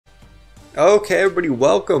Okay, everybody,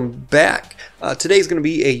 welcome back. Today's going to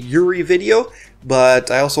be a Yuri video, but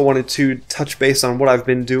I also wanted to touch base on what I've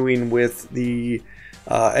been doing with the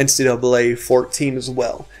NCAA 14 as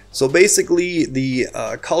well. So basically, the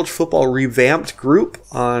College Football Revamped group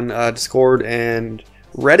on Discord and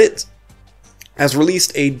Reddit has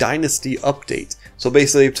released a Dynasty update. So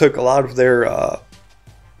basically, they took a lot of their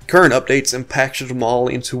current updates and packaged them all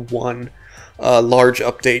into one large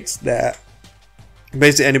update that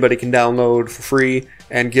basically anybody can download for free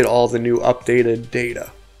and get all the new updated data.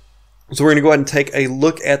 So we're going to go ahead and take a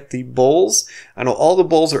look at the bowls. I know all the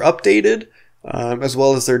bowls are updated, as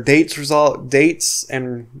well as their dates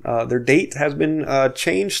and their date has been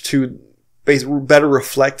changed to basically better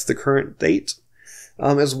reflect the current date,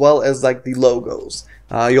 as well as like the logos.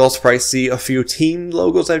 You also probably see a few team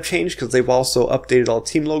logos that have changed because they've also updated all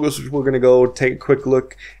team logos, which we're going to go take a quick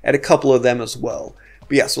look at a couple of them as well.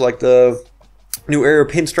 But yeah, so like the new Era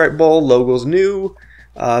Pinstripe Bowl logo's new.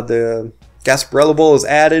 The Gasparilla Bowl is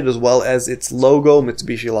added, as well as its logo.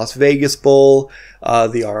 Mitsubishi Las Vegas Bowl,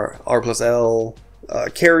 the R+L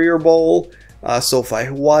Carrier Bowl, SoFi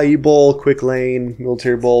Hawaii Bowl, Quick Lane,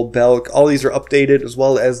 Military Bowl, Belk. All these are updated, as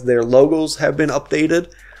well as their logos have been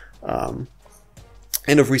updated. And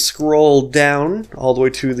if we scroll down all the way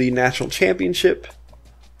to the National Championship,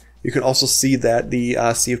 you can also see that the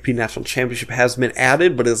CFP National Championship has been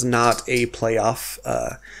added, but is not a playoff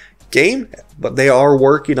game. But they are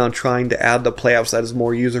working on trying to add the playoffs that is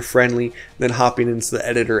more user-friendly than hopping into the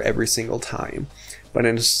editor every single time.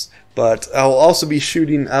 But I'll also be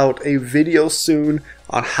shooting out a video soon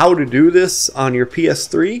on how to do this on your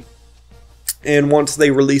PS3. And once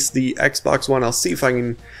they release the Xbox One, I'll see if I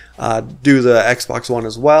can do the Xbox One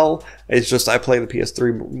as well. It's just I play the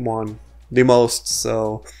PS3 one the most,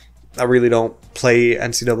 so I really don't play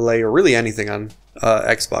NCAA or really anything on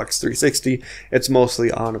Xbox 360. It's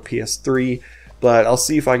mostly on a PS3, but I'll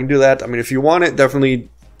see if I can do that. I mean, if you want it, definitely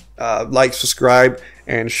like, subscribe,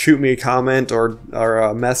 and shoot me a comment or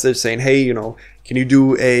a message saying, hey, you know, can you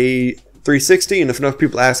do a 360? And if enough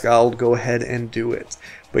people ask, I'll go ahead and do it.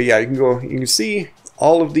 But yeah, you can see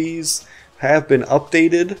all of these have been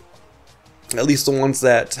updated, at least the ones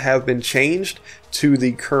that have been changed to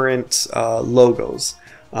the current logos.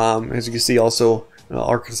 As you can see, also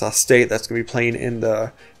Arkansas State, that's going to be playing in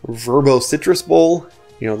the Verbo Citrus Bowl.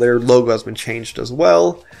 You know, their logo has been changed as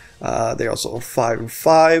well. They also are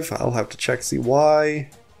 5-5. I'll have to check, see why.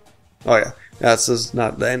 Oh yeah, that's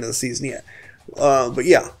not the end of the season yet. But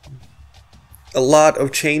yeah, a lot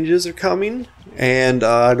of changes are coming, and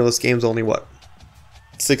I know this game's only what,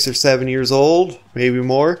 6 or 7 years old, maybe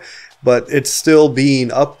more, but it's still being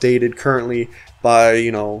updated currently by,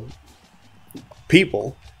 you know,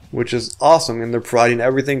 people, which is awesome, and they're providing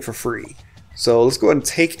everything for free. So let's go ahead and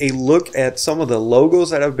take a look at some of the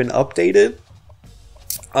logos that have been updated.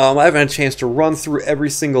 I haven't had a chance to run through every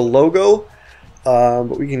single logo,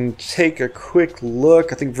 but we can take a quick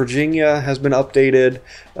look. I think Virginia has been updated.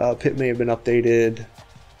 Pitt may have been updated.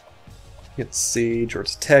 Let's see,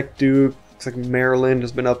 Georgia Tech, Duke. Looks like Maryland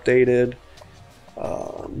has been updated.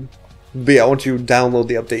 But yeah, once you download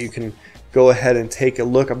the update, you can go ahead and take a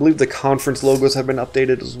look. I believe the conference logos have been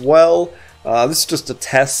updated as well. This is just a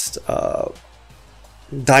test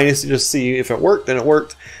Dynasty, just see if it worked, and it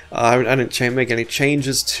worked. I didn't make any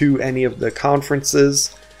changes to any of the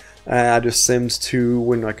conferences. I just simmed to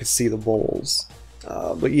when I could see the bowls.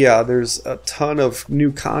 But yeah, there's a ton of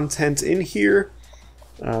new content in here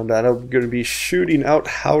that I'm going to be shooting out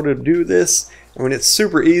how to do this. I mean, it's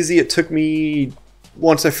super easy. It took me,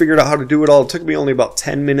 once I figured out how to do it all, it took me only about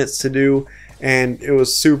 10 minutes to do, and it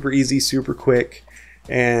was super easy, super quick,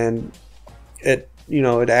 and it, you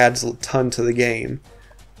know, it adds a ton to the game.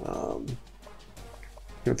 Go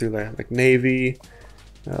through the like Navy,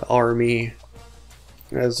 Army.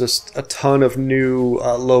 There's just a ton of new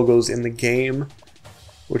logos in the game,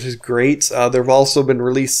 which is great. They've also been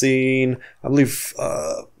releasing, I believe,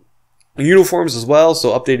 uniforms as well,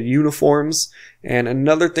 so updated uniforms. And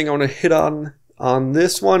another thing I want to hit on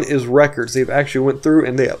this one is records. They've actually went through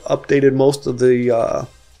and they have updated most of the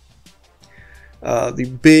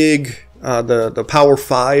big the Power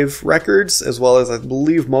 5 records, as well as I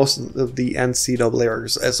believe most of the NCAA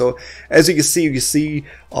records. And so as you can see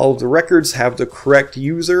all of the records have the correct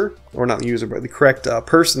user, or not user, but the correct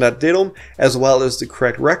person that did them, as well as the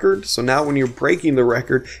correct record. So now when you're breaking the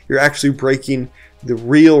record, you're actually breaking the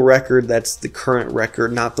real record that's the current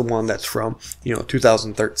record, not the one that's from, you know,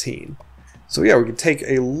 2013. So yeah, we can take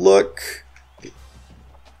a look.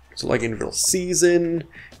 So like individual season,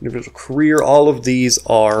 individual career, all of these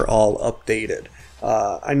are all updated.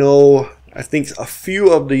 I know I think a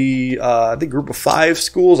few of the group of 5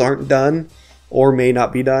 schools aren't done or may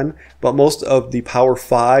not be done, but most of the Power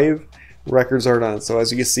 5 records are done. So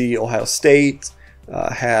as you can see, Ohio State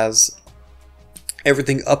has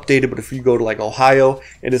everything updated, but if you go to like Ohio,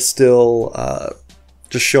 it is still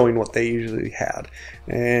just showing what they usually had.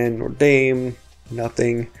 And Notre Dame,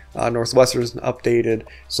 nothing. Northwestern's updated.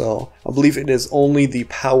 So I believe it is only the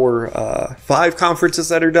Power 5 conferences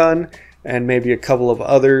that are done, and maybe a couple of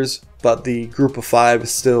others, but the group of 5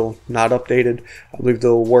 is still not updated. I believe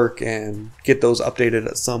they'll work and get those updated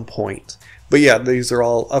at some point. But yeah, these are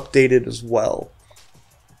all updated as well.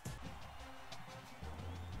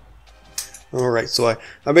 Alright, so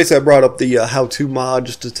I basically brought up the how-to mod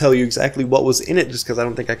just to tell you exactly what was in it, just because I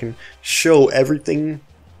don't think I can show everything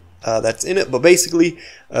that's in it. But basically,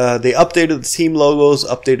 they updated the team logos,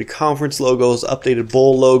 updated conference logos, updated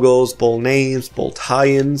bowl logos, bowl names, bowl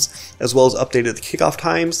tie-ins, as well as updated the kickoff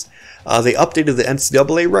times. They updated the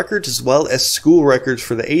NCAA records as well as school records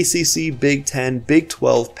for the ACC, Big 10, Big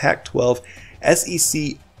 12, Pac-12,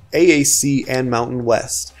 SEC, AAC, and Mountain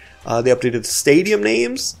West. They updated the stadium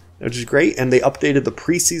names, which is great, and they updated the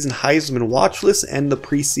preseason Heisman Watch list and the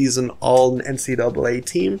preseason All-NCAA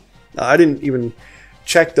team. I didn't even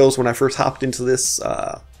check those when I first hopped into this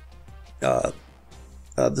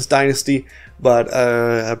this Dynasty, but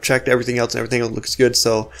I've checked everything else and everything else looks good,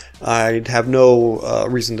 so I have no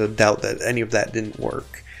reason to doubt that any of that didn't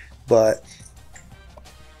work. But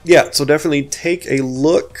yeah, so definitely take a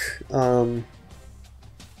look.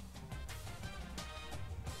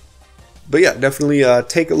 But yeah, definitely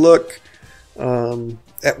take a look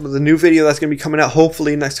at the new video that's going to be coming out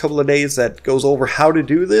hopefully in the next couple of days that goes over how to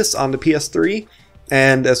do this on the PS3.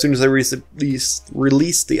 And as soon as I release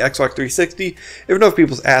the Xbox 360, if enough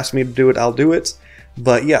people ask me to do it, I'll do it.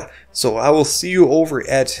 But yeah, so I will see you over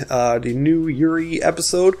at the new Yuri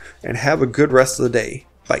episode, and have a good rest of the day.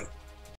 Bye.